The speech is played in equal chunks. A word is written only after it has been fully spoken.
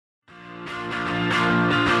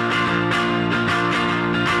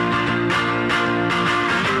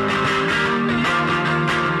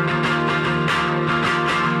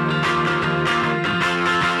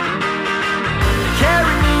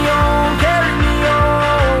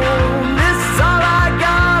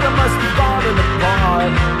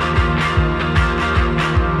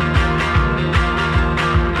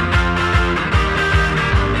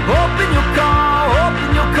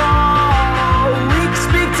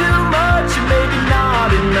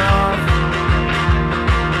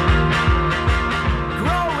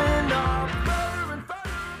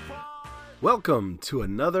Welcome to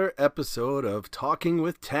another episode of Talking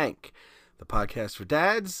with Tank, the podcast for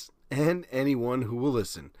dads and anyone who will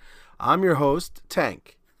listen. I'm your host,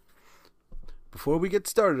 Tank. Before we get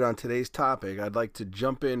started on today's topic, I'd like to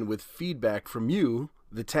jump in with feedback from you,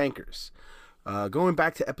 the Tankers. Going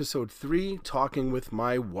back to episode 3, Talking with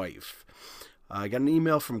My Wife. I got an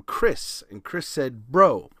email from Chris, and Chris said,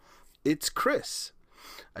 "Bro, it's Chris.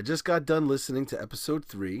 I just got done listening to episode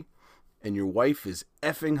 3, and your wife is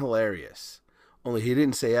effing hilarious." Only he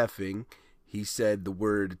didn't say effing, he said the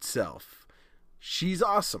word itself. She's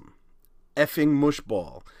awesome. Effing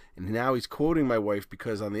mushball. And now he's quoting my wife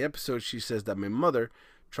because on the episode she says that my mother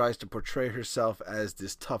tries to portray herself as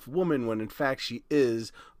this tough woman when in fact she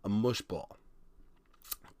is a mushball.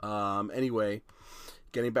 Anyway,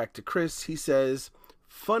 getting back to Chris, he says,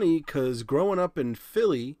 funny because growing up in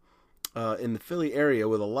Philly, in the Philly area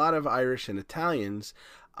with a lot of Irish and Italians,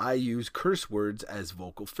 I use curse words as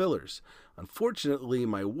vocal fillers. Unfortunately,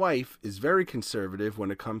 my wife is very conservative when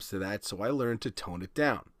it comes to that, so I learned to tone it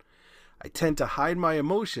down. I tend to hide my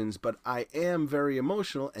emotions, but I am very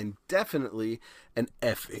emotional and definitely an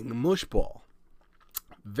effing mushball.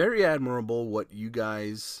 Very admirable what you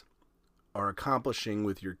guys are accomplishing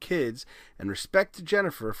with your kids, and respect to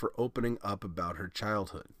Jennifer for opening up about her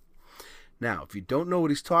childhood. Now, if you don't know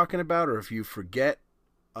what he's talking about, or if you forget,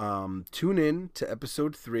 tune in to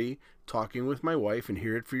episode 3, Talking with My Wife, and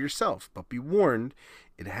hear it for yourself. But be warned,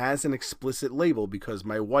 it has an explicit label because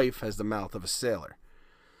my wife has the mouth of a sailor.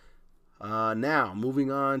 Now,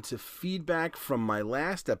 moving on to feedback from my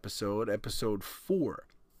last episode, episode 4.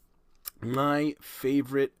 My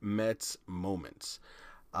favorite Mets moments.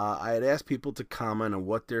 I had asked people to comment on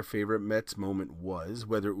what their favorite Mets moment was,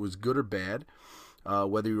 whether it was good or bad,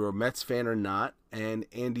 whether you were a Mets fan or not, and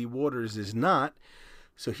Andy Waters is not.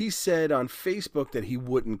 So he said on Facebook that he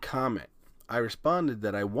wouldn't comment. I responded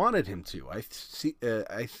that I wanted him to. I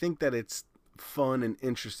think that it's fun and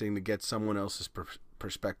interesting to get someone else's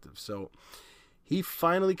perspective. So he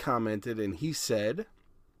finally commented and he said,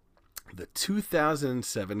 the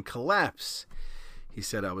 2007 collapse. He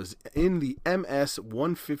said, I was in the MS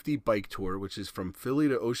 150 bike tour, which is from Philly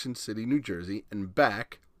to Ocean City, New Jersey, and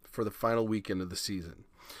back for the final weekend of the season.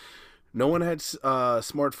 No one had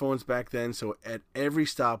smartphones back then, so at every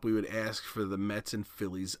stop we would ask for the Mets and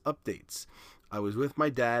Phillies updates. I was with my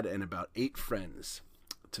dad and about 8 friends.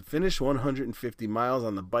 To finish 150 miles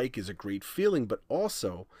on the bike is a great feeling, but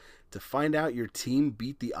also to find out your team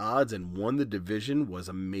beat the odds and won the division was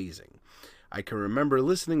amazing. I can remember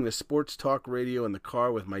listening to sports talk radio in the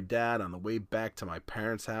car with my dad on the way back to my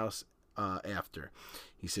parents' house after.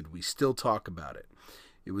 He said, we still talk about it.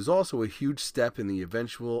 It was also a huge step in the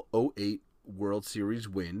eventual 2008 World Series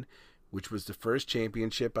win, which was the first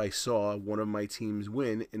championship I saw one of my teams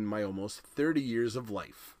win in my almost 30 years of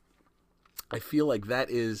life. I feel like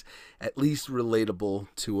that is at least relatable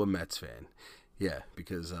to a Mets fan. Yeah,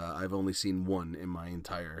 because I've only seen one in my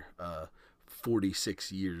entire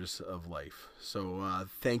 46 years of life. So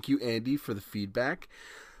thank you, Andy, for the feedback.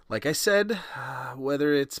 Like I said,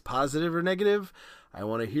 whether it's positive or negative, I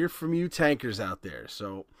want to hear from you tankers out there.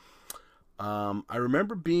 So I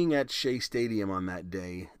remember being at Shea Stadium on that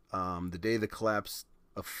day, the day the collapse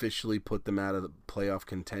officially put them out of the playoff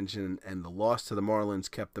contention, and the loss to the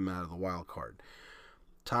Marlins kept them out of the wild card.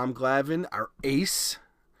 Tom Glavine, our ace,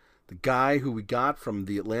 the guy who we got from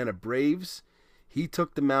the Atlanta Braves, he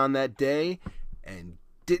took the mound that day and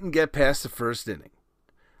didn't get past the first inning.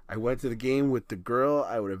 I went to the game with the girl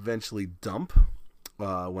I would eventually dump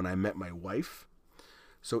when I met my wife.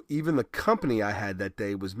 So even the company I had that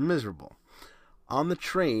day was miserable. On the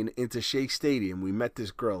train into Shea Stadium, we met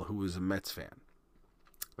this girl who was a Mets fan.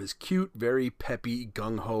 This cute, very peppy,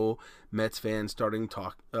 gung-ho Mets fan started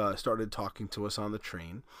talking to us on the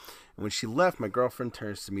train. And when she left, my girlfriend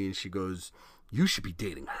turns to me and she goes, "You should be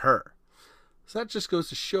dating her." So that just goes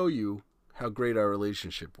to show you how great our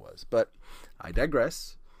relationship was. But I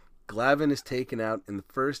digress. Glavine is taken out in the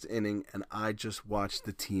first inning, and I just watched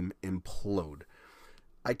the team implode.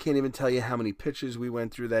 I can't even tell you how many pitchers we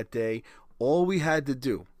went through that day. All we had to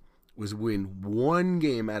do was win one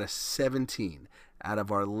game out of 17. Out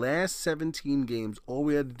of our last 17 games, all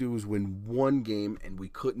we had to do was win one game, and we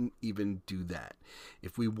couldn't even do that.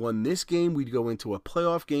 If we won this game, we'd go into a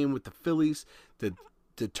playoff game with the Phillies to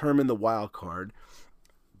determine the wild card.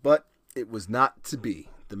 But it was not to be.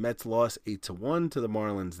 The Mets lost 8-1 to the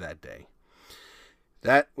Marlins that day.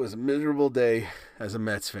 That was a miserable day as a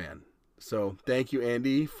Mets fan. So thank you,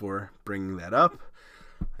 Andy, for bringing that up.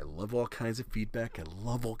 I love all kinds of feedback. I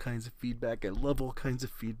love all kinds of feedback. I love all kinds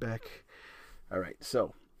of feedback. All right,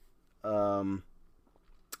 so on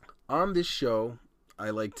this show,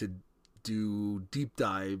 I like to do deep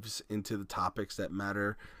dives into the topics that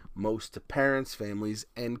matter most to parents, families,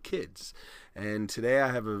 and kids. And today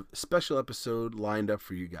I have a special episode lined up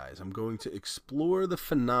for you guys. I'm going to explore the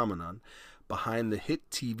phenomenon behind the hit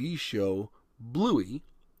TV show Bluey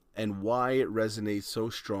and why it resonates so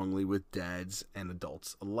strongly with dads and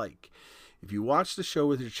adults alike. If you watch the show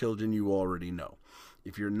with your children, you already know.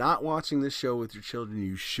 If you're not watching this show with your children,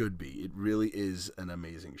 you should be. It really is an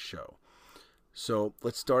amazing show. So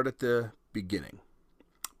let's start at the beginning.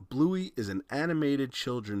 Bluey is an animated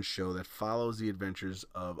children's show that follows the adventures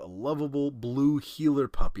of a lovable blue heeler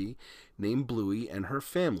puppy named Bluey and her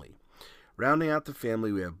family. Rounding out the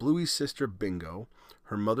family, we have Bluey's sister Bingo,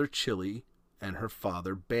 her mother Chili, and her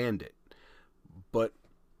father Bandit. But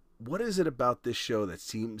what is it about this show that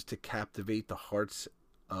seems to captivate the hearts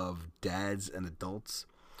of dads and adults?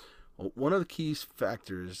 Well, one of the key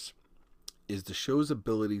factors is the show's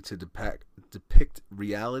ability to depict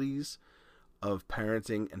realities of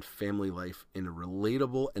parenting and family life in a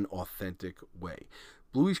relatable and authentic way.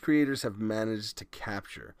 Bluey's creators have managed to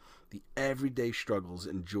capture the everyday struggles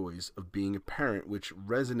and joys of being a parent, which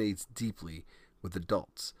resonates deeply with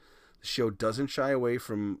adults. The show doesn't shy away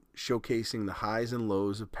from showcasing the highs and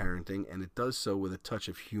lows of parenting, and it does so with a touch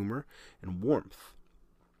of humor and warmth.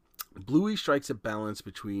 Bluey strikes a balance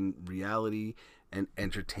between reality and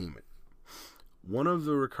entertainment. One of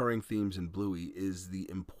the recurring themes in Bluey is the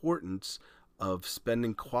importance of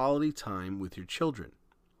spending quality time with your children.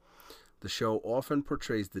 The show often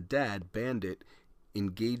portrays the dad, Bandit,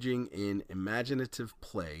 engaging in imaginative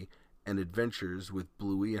play and adventures with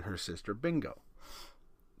Bluey and her sister Bingo.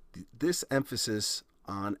 This emphasis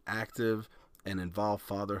on active and involved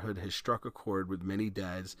fatherhood has struck a chord with many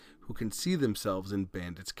dads who can see themselves in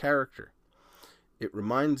Bandit's character. It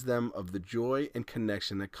reminds them of the joy and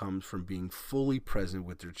connection that comes from being fully present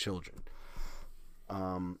with their children.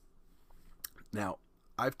 Now,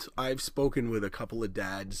 I've spoken with a couple of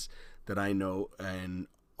dads that I know, and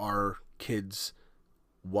our kids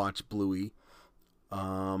watch Bluey,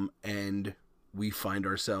 and we find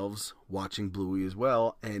ourselves watching Bluey as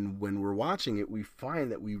well. And when we're watching it, we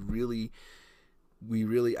find that we really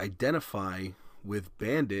identify with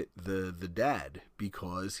Bandit, the dad,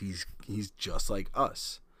 because he's just like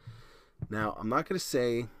us. Now, I'm not going to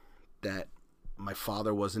say that my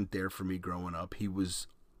father wasn't there for me growing up. He was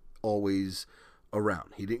always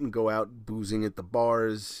around. He didn't go out boozing at the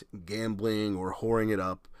bars, gambling, or whoring it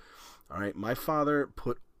up. All right, my father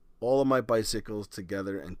put all of my bicycles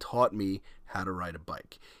together and taught me how to ride a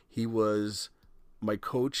bike. He was my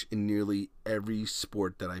coach in nearly every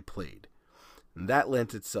sport that I played. And that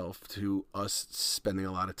lent itself to us spending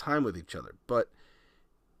a lot of time with each other. But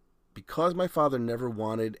because my father never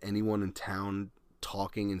wanted anyone in town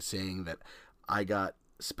talking and saying that I got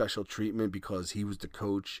special treatment because he was the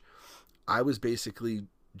coach, I was basically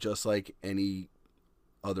just like any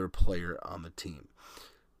other player on the team.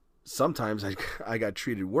 Sometimes I got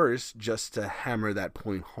treated worse just to hammer that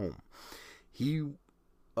point home. He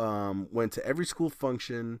went to every school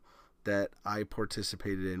function that I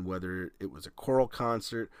participated in, whether it was a choral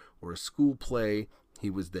concert or a school play, he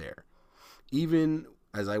was there. Even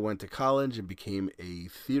as I went to college and became a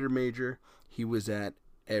theater major, he was at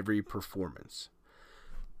every performance.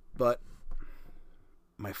 But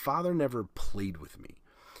my father never played with me.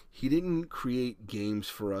 He didn't create games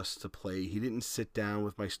for us to play. He didn't sit down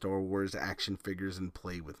with my Star Wars action figures and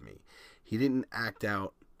play with me. He didn't act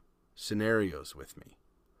out scenarios with me.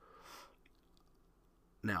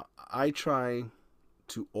 Now, I try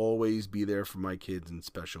to always be there for my kids in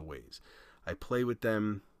special ways. I play with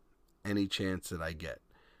them any chance that I get.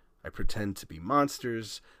 I pretend to be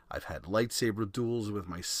monsters. I've had lightsaber duels with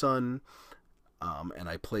my son. And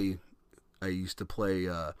I used to play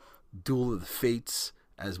Duel of the Fates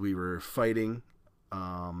as we were fighting.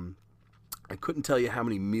 I couldn't tell you how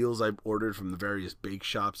many meals I've ordered from the various bake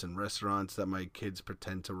shops and restaurants that my kids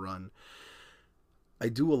pretend to run. I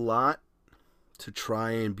do a lot to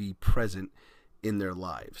try and be present in their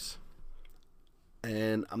lives.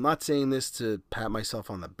 And I'm not saying this to pat myself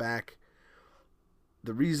on the back.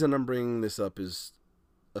 The reason I'm bringing this up is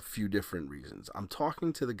a few different reasons. I'm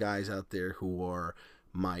talking to the guys out there who are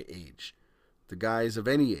my age. The guys of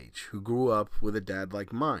any age who grew up with a dad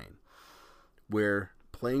like mine, where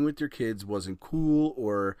playing with your kids wasn't cool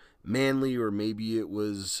or manly, or maybe it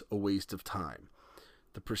was a waste of time.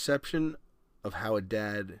 The perception of how a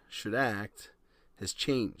dad should act has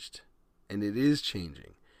changed, and it is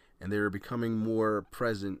changing, and they're becoming more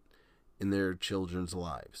present in their children's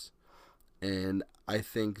lives. And I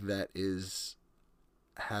think that is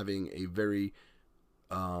having a very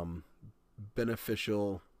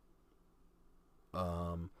beneficial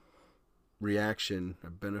reaction,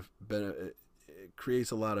 it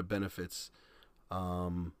creates a lot of benefits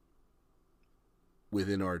um,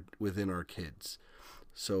 within our kids.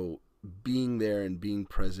 So being there and being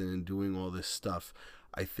present and doing all this stuff,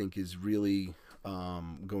 I think is really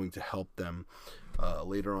going to help them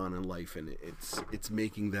later on in life, and it's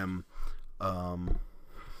making them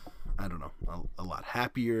I don't know, a lot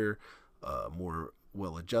happier, more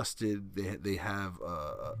well adjusted. They have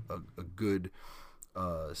a good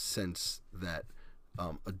sense that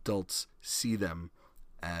adults see them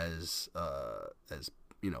as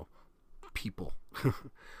you know, people.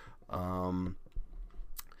 um,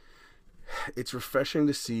 it's refreshing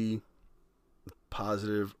to see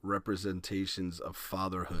positive representations of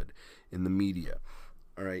fatherhood in the media.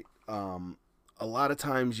 All right. A lot of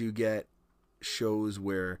times you get shows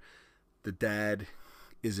where the dad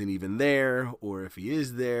isn't even there, or if he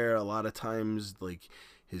is there, a lot of times like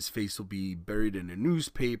his face will be buried in a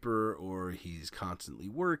newspaper, or he's constantly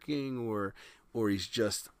working, or he's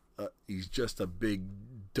just a big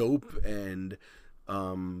dope, and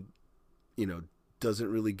you know,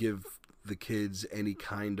 doesn't really give the kids any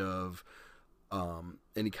kind of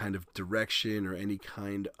direction or any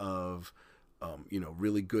kind of you know,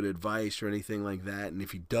 really good advice or anything like that. And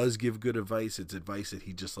if he does give good advice, it's advice that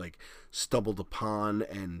he just like stumbled upon,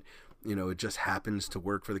 and you know, it just happens to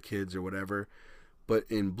work for the kids or whatever. But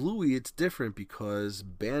in Bluey, it's different because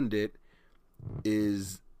Bandit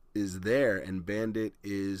is there, and Bandit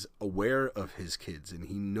is aware of his kids, and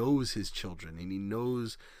he knows his children, and he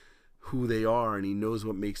knows who they are, and he knows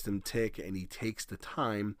what makes them tick, and he takes the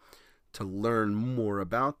time to learn more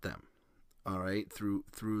about them. All right, through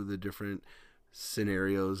the different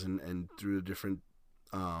scenarios and through the different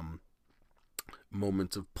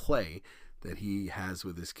moments of play that he has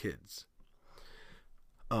with his kids.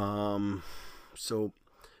 So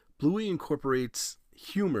Bluey incorporates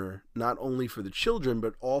humor not only for the children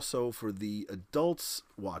but also for the adults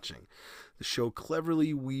watching. The show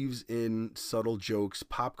cleverly weaves in subtle jokes,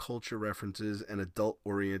 pop culture references, and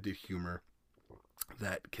adult-oriented humor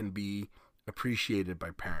that can be appreciated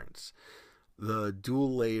by parents. The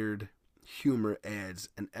dual-layered humor adds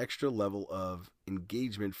an extra level of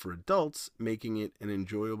engagement for adults, making it an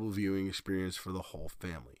enjoyable viewing experience for the whole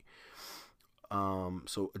family.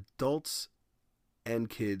 So adults and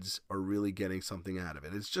kids are really getting something out of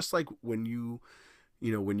it. It's just like when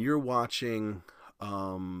when you're watching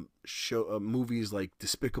movies like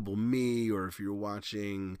Despicable Me, or if you're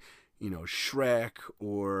watching, Shrek,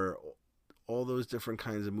 or all those different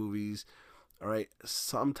kinds of movies. All right,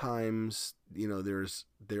 sometimes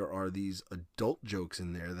there are these adult jokes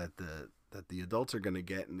in there that the adults are going to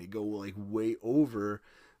get, and they go like way over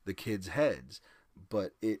the kids' heads,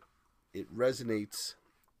 but it resonates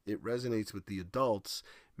with the adults,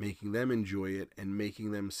 making them enjoy it and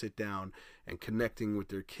making them sit down and connecting with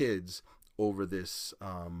their kids over this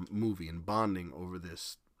movie and bonding over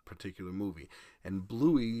this particular movie. And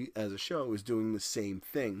Bluey as a show is doing the same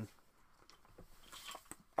thing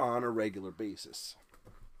on a regular basis.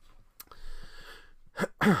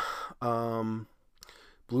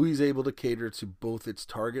 Bluey is able to cater to both its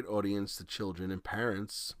target audience, the children, and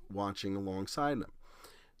parents watching alongside them.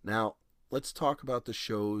 Now, let's talk about the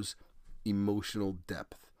show's emotional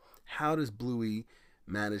depth. How does Bluey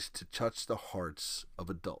manage to touch the hearts of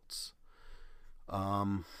adults?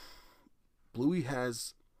 Bluey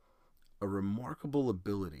has a remarkable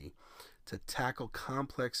ability to tackle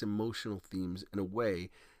complex emotional themes in a way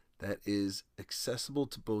that is accessible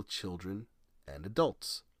to both children and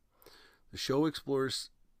adults. The show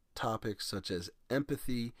explores topics such as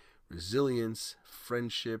empathy, resilience,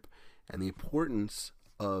 friendship, and the importance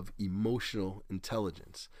of emotional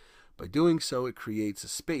intelligence. By doing so, it creates a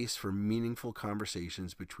space for meaningful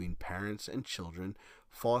conversations between parents and children,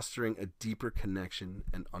 fostering a deeper connection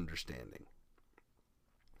and understanding.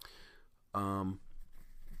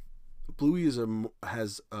 Bluey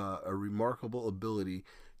has a remarkable ability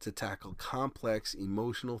to tackle complex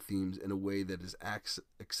emotional themes in a way that is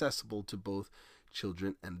accessible to both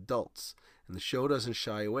children and adults. And the show doesn't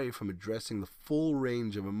shy away from addressing the full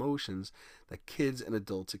range of emotions that kids and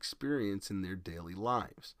adults experience in their daily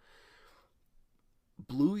lives.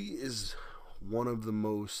 Bluey is one of the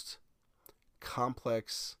most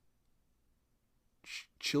complex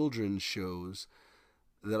children's shows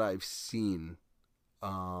that I've seen.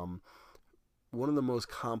 One of the most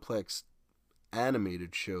complex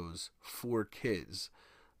animated shows for kids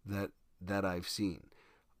that I've seen.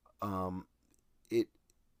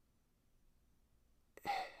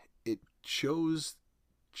 It shows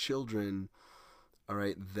children, all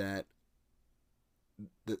right, that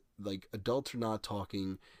like adults are not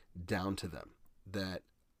talking down to them, that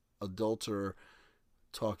adults are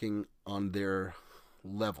talking on their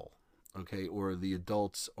level, okay, or the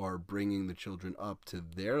adults are bringing the children up to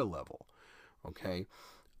their level, okay,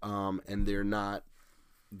 and they're not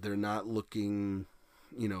looking,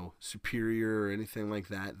 superior or anything like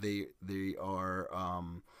that. They are,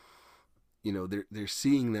 they're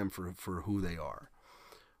seeing them for who they are.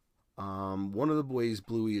 One of the ways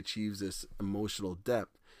Bluey achieves this emotional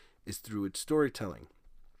depth is through its storytelling.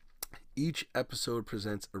 Each episode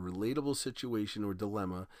presents a relatable situation or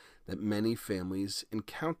dilemma that many families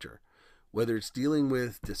encounter. Whether it's dealing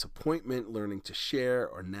with disappointment, learning to share,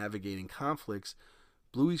 or navigating conflicts,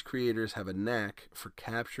 Bluey's creators have a knack for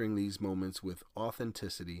capturing these moments with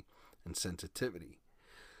authenticity and sensitivity.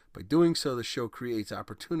 By doing so, the show creates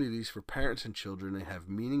opportunities for parents and children to have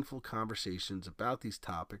meaningful conversations about these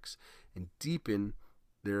topics and deepen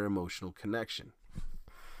their emotional connection.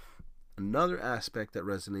 Another aspect that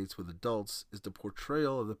resonates with adults is the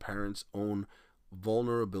portrayal of the parents' own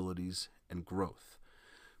vulnerabilities and growth.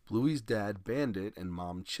 Bluey's dad, Bandit, and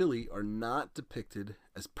mom, Chili, are not depicted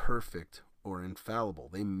as perfect or infallible.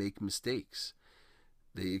 They make mistakes.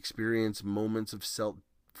 They experience moments of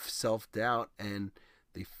self-doubt, and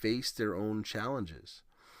they face their own challenges.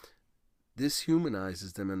 This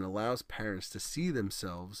humanizes them and allows parents to see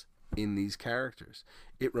themselves in these characters.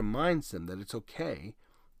 It reminds them that it's okay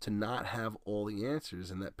to not have all the answers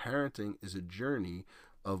and that parenting is a journey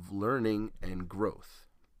of learning and growth.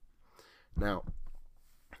 Now,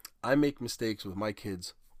 I make mistakes with my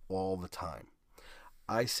kids all the time.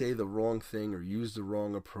 I say the wrong thing or use the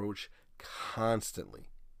wrong approach constantly.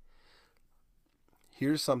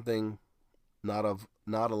 Here's something not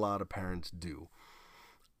a lot of parents do.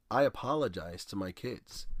 I apologize to my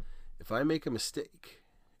kids. If I make a mistake,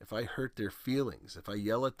 if I hurt their feelings, if I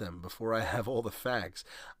yell at them before I have all the facts,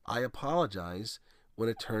 I apologize when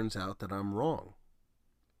it turns out that I'm wrong.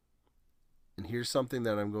 And here's something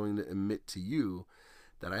that I'm going to admit to you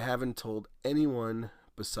that I haven't told anyone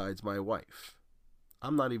besides my wife.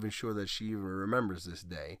 I'm not even sure that she even remembers this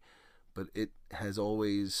day, but it has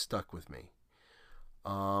always stuck with me.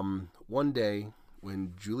 One day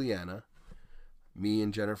when Juliana, me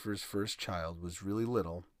and Jennifer's first child, was really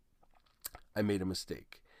little, I made a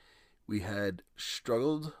mistake. We had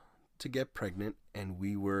struggled to get pregnant, and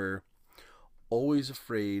we were always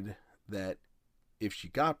afraid that if she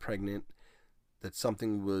got pregnant, that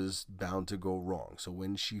something was bound to go wrong. So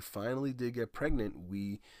when she finally did get pregnant,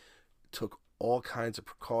 we took all kinds of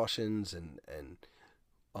precautions and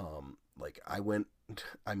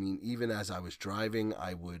even as I was driving,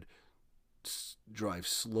 I would drive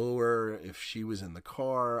slower. If she was in the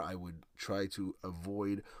car, I would try to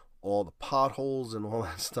avoid all the potholes and all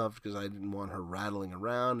that stuff because I didn't want her rattling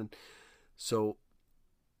around. And so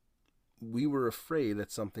we were afraid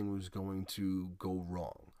that something was going to go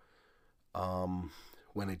wrong.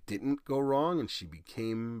 When it didn't go wrong and she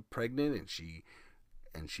became pregnant and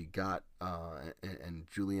she got and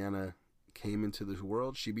Juliana came into this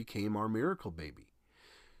world, she became our miracle baby.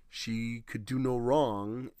 She could do no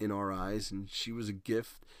wrong in our eyes, and she was a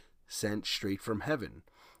gift sent straight from heaven,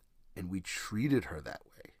 and we treated her that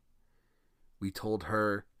way. We told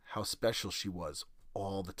her how special she was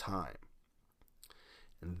all the time.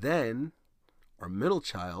 And then our middle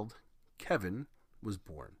child, Kevin, was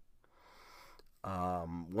born.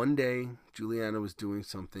 One day, Juliana was doing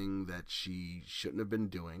something that she shouldn't have been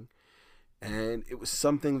doing, and it was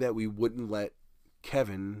something that we wouldn't let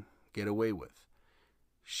Kevin get away with.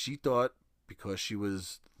 She thought, because she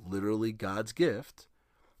was literally God's gift,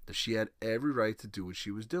 that she had every right to do what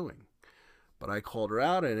she was doing. But I called her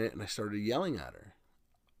out in it, and I started yelling at her.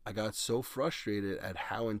 I got so frustrated at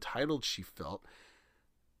how entitled she felt,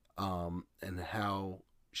 and how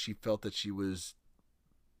she felt that she was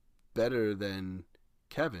better than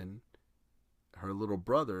Kevin, her little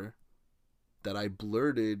brother, that I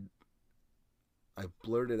blurted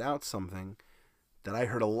out something that I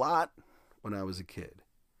heard a lot when I was a kid.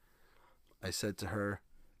 I said to her,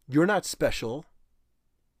 "You're not special,"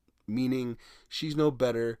 meaning she's no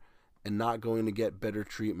better and not going to get better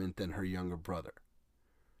treatment than her younger brother.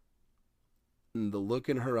 And the look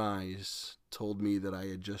in her eyes told me that I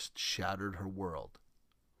had just shattered her world.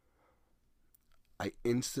 I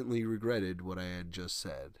instantly regretted what I had just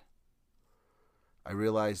said. I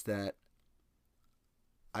realized that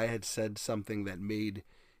I had said something that made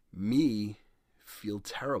me feel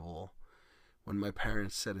terrible when my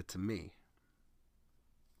parents said it to me.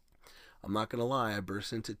 I'm not going to lie, I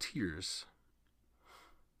burst into tears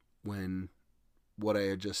when what I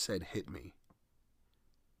had just said hit me.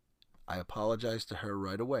 I apologized to her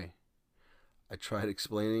right away. I tried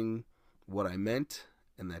explaining what I meant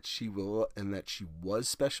and that she was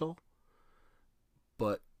special,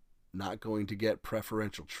 but not going to get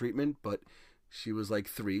preferential treatment. But she was like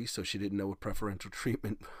 3, so she didn't know what preferential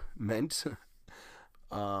treatment meant.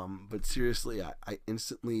 But seriously, I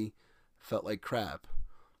instantly felt like crap,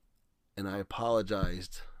 and I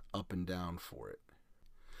apologized up and down for it.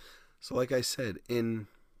 So like I said, in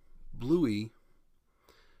Bluey,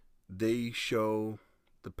 they show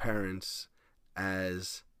the parents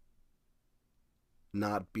as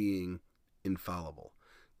not being infallible,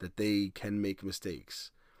 that they can make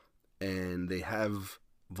mistakes, and they have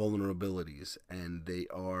vulnerabilities, and they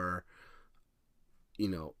are,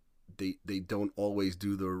 they don't always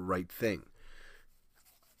do the right thing.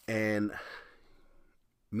 And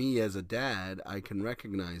me as a dad, I can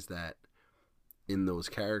recognize that in those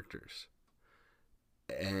characters.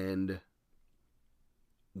 And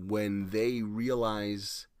when they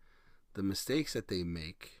realize the mistakes that they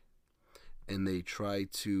make and they try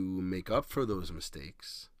to make up for those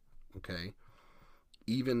mistakes, okay,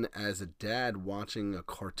 even as a dad watching a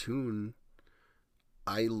cartoon,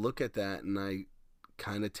 I look at that and I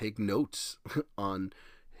kind of take notes on,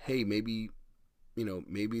 hey, maybe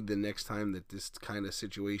the next time that this kind of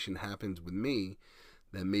situation happens with me,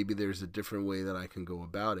 that maybe there's a different way that I can go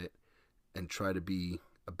about it and try to be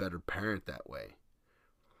a better parent that way.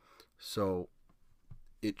 So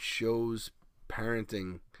it shows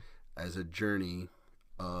parenting as a journey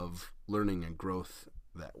of learning and growth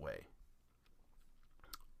that way.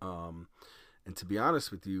 And to be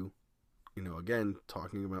honest with you, again,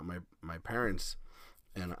 talking about my parents,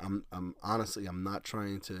 and I'm honestly, I'm not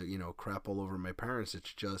trying to, crap all over my parents.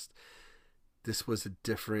 It's just, this was a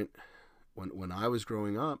different, when I was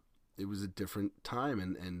growing up, it was a different time,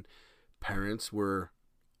 and parents were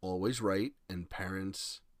always right, and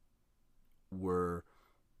parents were,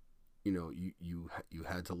 you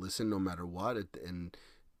had to listen no matter what, and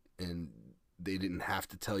they didn't have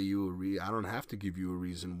to tell you I don't have to give you a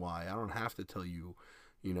reason why. I don't have to tell you,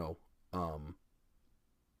 I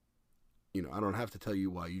don't have to tell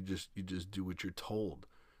you why. You just do what you're told,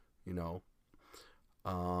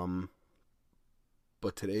 But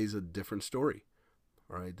today's a different story.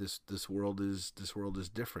 All right, this world is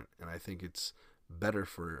different, and I think it's better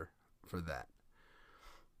for that.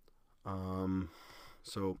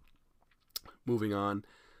 So moving on,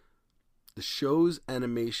 the show's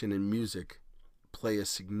animation and music play a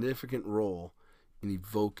significant role in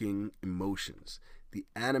evoking emotions. The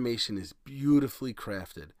animation is beautifully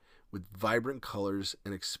crafted with vibrant colors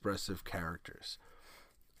and expressive characters.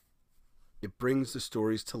 It brings the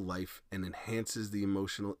stories to life and enhances the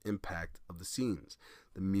emotional impact of the scenes.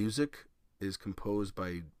 The music is composed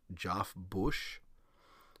by Geoff Bush,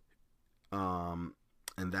 and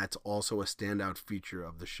that's also a standout feature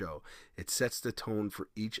of the show. It sets the tone for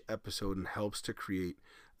each episode and helps to create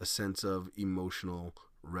a sense of emotional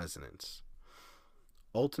resonance.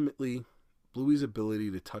 Ultimately, Bluey's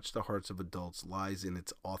ability to touch the hearts of adults lies in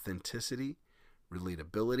its authenticity,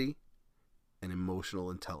 relatability, and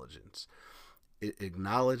emotional intelligence. It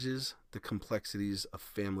acknowledges the complexities of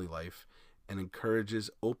family life and encourages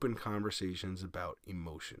open conversations about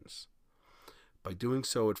emotions. By doing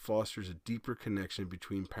so, it fosters a deeper connection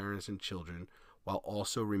between parents and children, while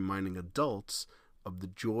also reminding adults of the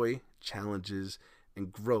joy, challenges,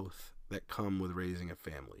 and growth that come with raising a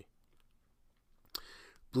family.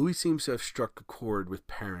 Bluey seems to have struck a chord with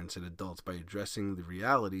parents and adults by addressing the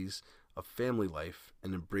realities of family life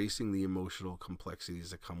and embracing the emotional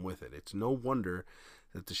complexities that come with it. It's no wonder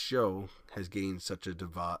that the show has gained such a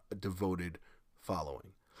devoted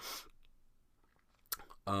following.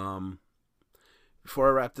 Before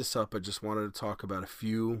I wrap this up, I just wanted to talk about a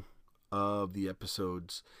few of the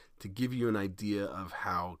episodes to give you an idea of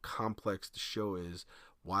how complex the show is,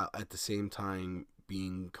 while at the same time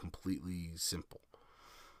being completely simple.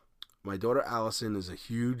 My daughter Allison is a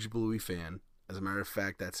huge Bluey fan. As a matter of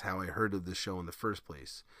fact, that's how I heard of the show in the first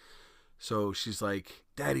place. So she's like,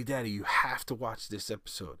 Daddy, you have to watch this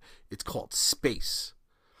episode. It's called Space.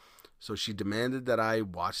 So she demanded that I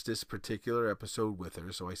watch this particular episode with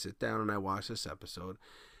her. So I sit down and I watch this episode.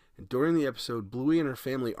 And during the episode, Bluey and her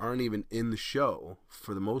family aren't even in the show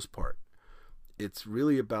for the most part. It's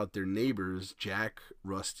really about their neighbors, Jack,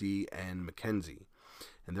 Rusty, and Mackenzie.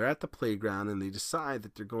 And they're at the playground and they decide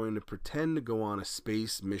that they're going to pretend to go on a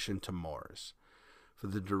space mission to Mars. For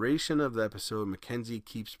the duration of the episode, Mackenzie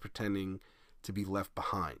keeps pretending to be left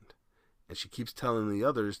behind. And she keeps telling the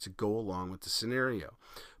others to go along with the scenario.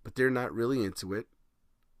 But they're not really into it.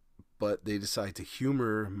 But they decide to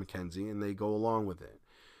humor Mackenzie and they go along with it.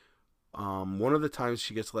 One of the times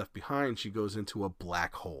she gets left behind, she goes into a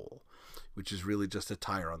black hole, which is really just a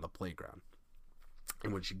tire on the playground.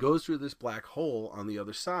 And when she goes through this black hole on the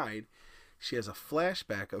other side, she has a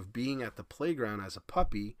flashback of being at the playground as a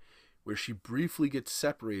puppy where she briefly gets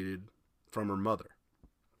separated from her mother.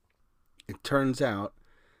 It turns out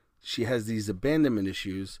she has these abandonment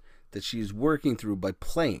issues that she is working through by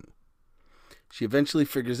playing. She eventually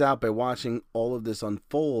figures out by watching all of this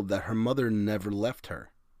unfold that her mother never left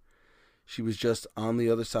her. She was just on the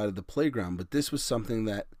other side of the playground, but this was something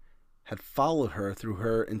that had followed her through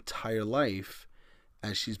her entire life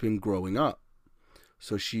as she's been growing up.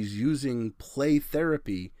 So she's using play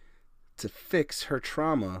therapy to fix her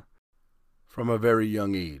trauma from a very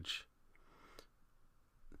young age.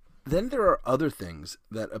 Then there are other things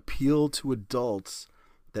that appeal to adults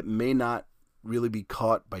that may not really be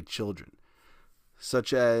caught by children,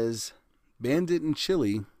 such as Bandit and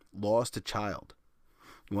Chili lost a child.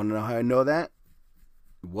 You want to know how I know that?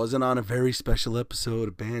 It wasn't on a very special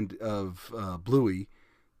episode of Bluey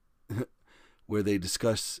where they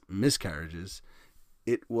discuss miscarriages.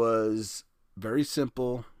 It was very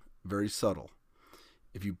simple, very subtle.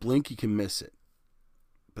 If you blink, you can miss it.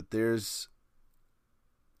 But here's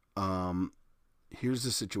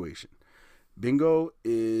the situation. Bingo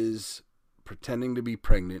is pretending to be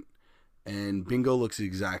pregnant, and Bingo looks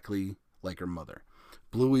exactly like her mother.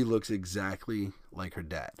 Bluey looks exactly like her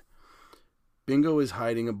dad. Bingo is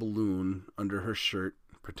hiding a balloon under her shirt,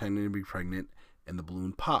 pretending to be pregnant, and the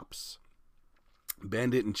balloon pops.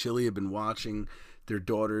 Bandit and Chili have been watching their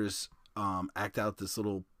daughters act out this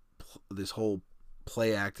whole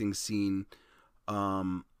play acting scene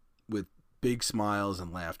with big smiles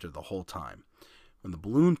and laughter the whole time. When the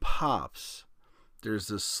balloon pops,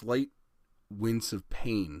 there's a slight wince of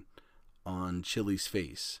pain on Chili's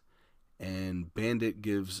face, and Bandit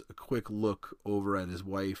gives a quick look over at his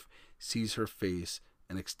wife, sees her face,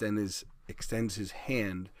 and extends his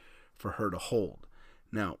hand for her to hold.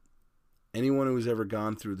 Now, anyone who has ever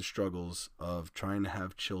gone through the struggles of trying to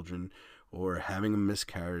have children or having a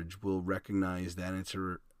miscarriage will recognize that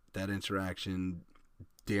interaction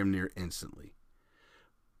damn near instantly.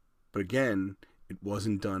 But again, it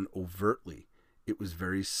wasn't done overtly. It was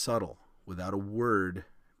very subtle, without a word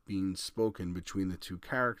being spoken between the two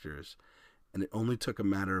characters, and it only took a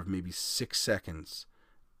matter of maybe 6 seconds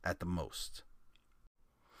at the most.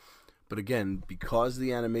 But again, because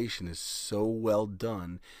the animation is so well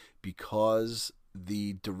done, because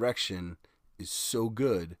the direction is so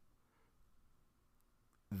good,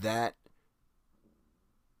 that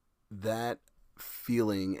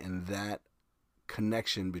feeling and that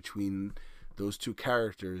connection between those two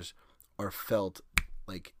characters are felt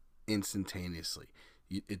like instantaneously.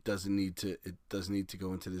 It doesn't need to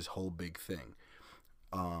go into this whole big thing.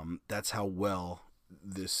 That's how well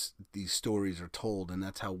these stories are told, and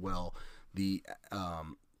that's how well the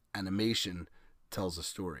animation tells a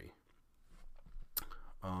story.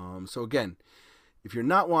 So again, if you're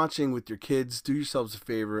not watching with your kids, do yourselves a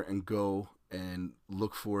favor and go and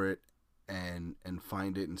look for it and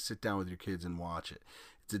find it and sit down with your kids and watch it.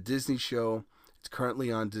 It's a Disney show. It's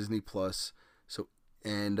currently on Disney Plus. So,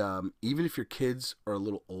 and even if your kids are a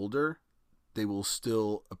little older, they will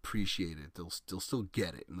still appreciate it. They'll still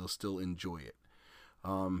get it, and they'll still enjoy it.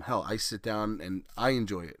 Hell, I sit down and I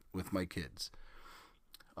enjoy it with my kids.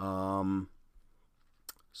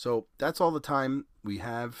 So that's all the time we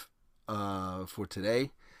have for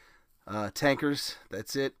today. Tankers,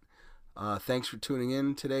 that's it. Thanks for tuning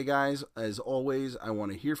in today, guys. As always, I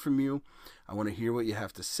want to hear from you. I want to hear what you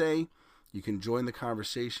have to say. You can join the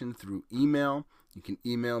conversation through email. You can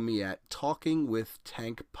email me at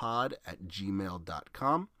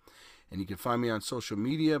talkingwithtankpod@gmail.com. And you can find me on social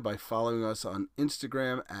media by following us on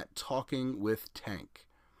Instagram at talkingwithtank.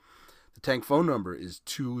 The Tank phone number is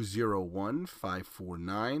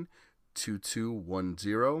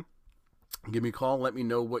 201-549-2210. Give me a call. Let me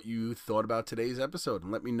know what you thought about today's episode,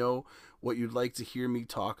 and let me know what you'd like to hear me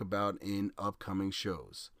talk about in upcoming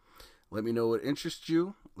shows. Let me know what interests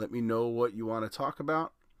you. Let me know what you want to talk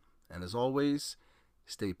about. And as always,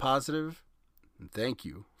 stay positive, and thank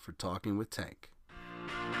you for talking with Tank.